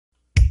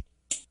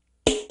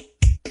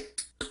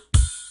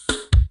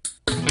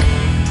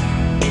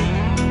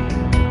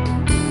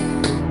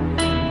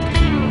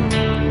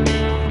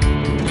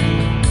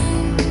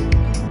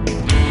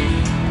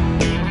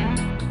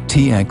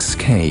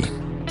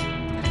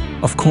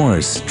TXK. Of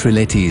course,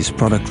 Trility's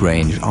product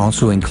range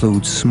also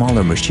includes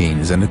smaller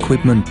machines and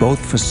equipment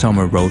both for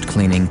summer road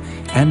cleaning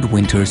and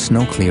winter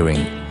snow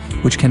clearing,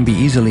 which can be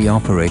easily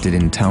operated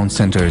in town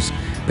centres,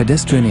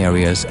 pedestrian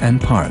areas and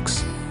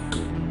parks.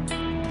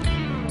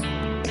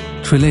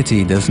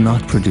 Trility does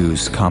not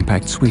produce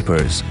compact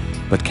sweepers,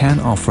 but can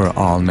offer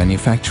all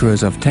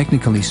manufacturers of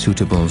technically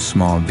suitable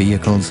small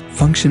vehicles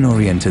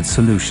function-oriented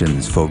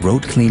solutions for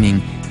road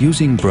cleaning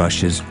using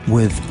brushes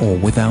with or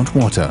without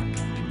water.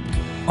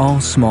 All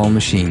small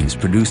machines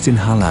produced in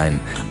Hallein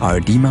are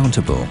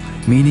demountable,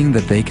 meaning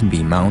that they can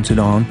be mounted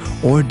on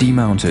or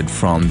demounted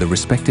from the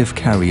respective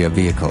carrier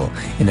vehicle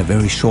in a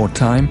very short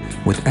time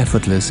with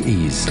effortless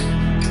ease.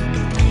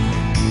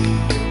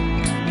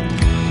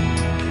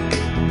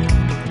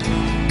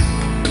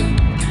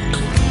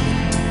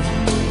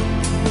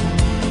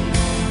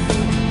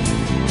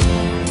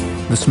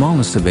 The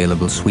smallest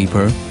available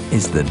sweeper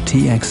is the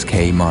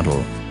TXK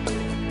model.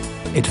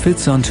 It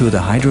fits onto the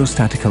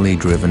hydrostatically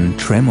driven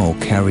Tremo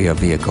carrier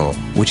vehicle,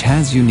 which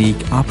has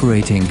unique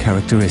operating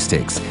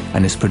characteristics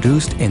and is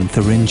produced in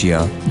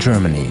Thuringia,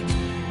 Germany.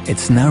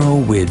 Its narrow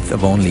width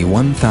of only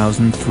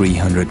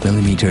 1,300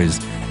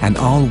 mm and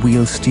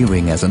all-wheel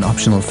steering as an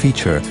optional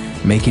feature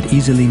make it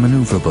easily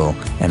maneuverable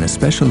and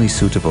especially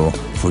suitable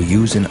for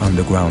use in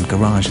underground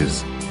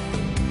garages.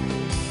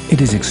 It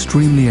is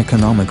extremely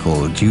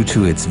economical due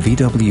to its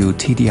VW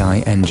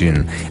TDI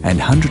engine and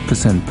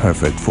 100%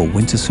 perfect for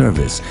winter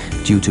service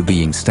due to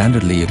being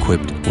standardly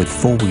equipped with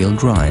four-wheel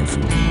drive.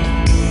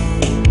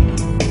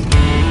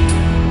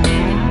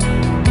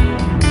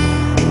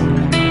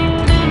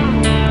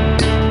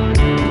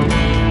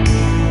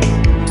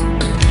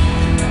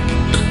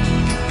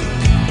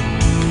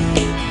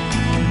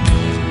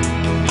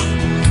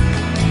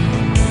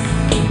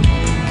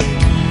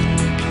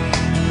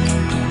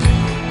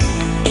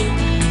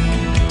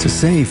 To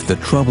save the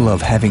trouble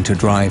of having to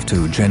drive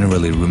to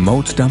generally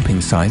remote dumping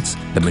sites,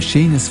 the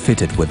machine is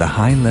fitted with a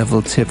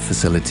high-level tip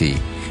facility,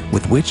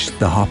 with which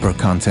the hopper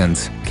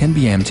contents can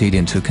be emptied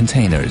into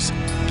containers.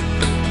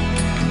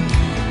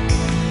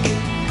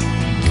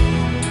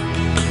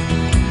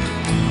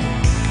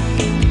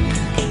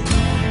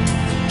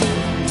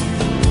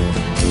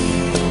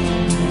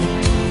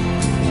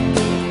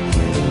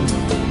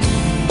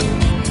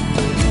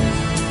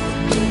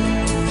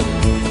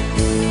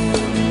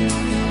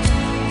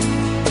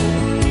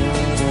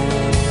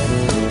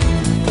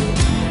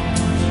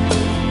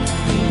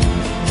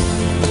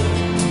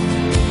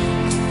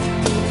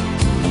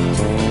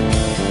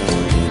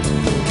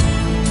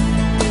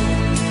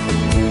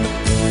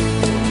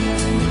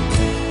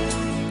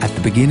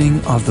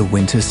 Beginning of the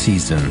winter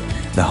season,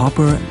 the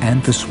hopper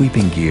and the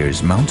sweeping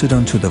gears mounted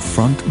onto the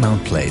front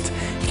mount plate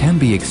can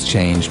be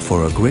exchanged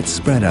for a grit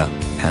spreader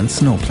and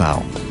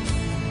snowplow.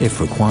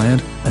 If required,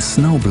 a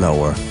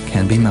snowblower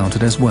can be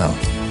mounted as well.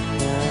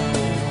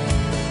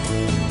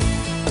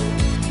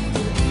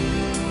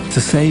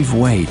 To save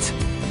weight,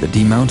 the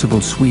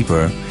demountable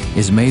sweeper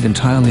is made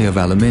entirely of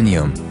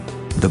aluminium.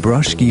 The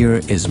brush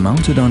gear is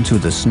mounted onto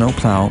the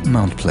snowplow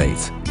mount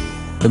plate.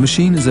 The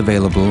machine is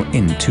available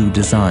in two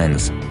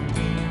designs.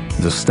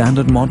 The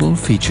standard model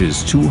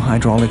features two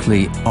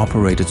hydraulically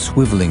operated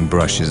swiveling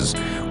brushes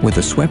with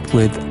a swept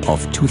width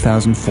of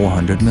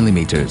 2,400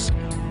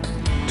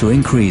 mm. To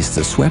increase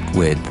the swept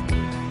width,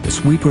 the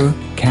sweeper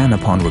can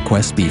upon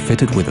request be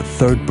fitted with a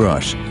third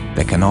brush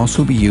that can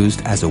also be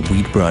used as a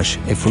weed brush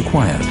if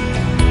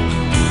required.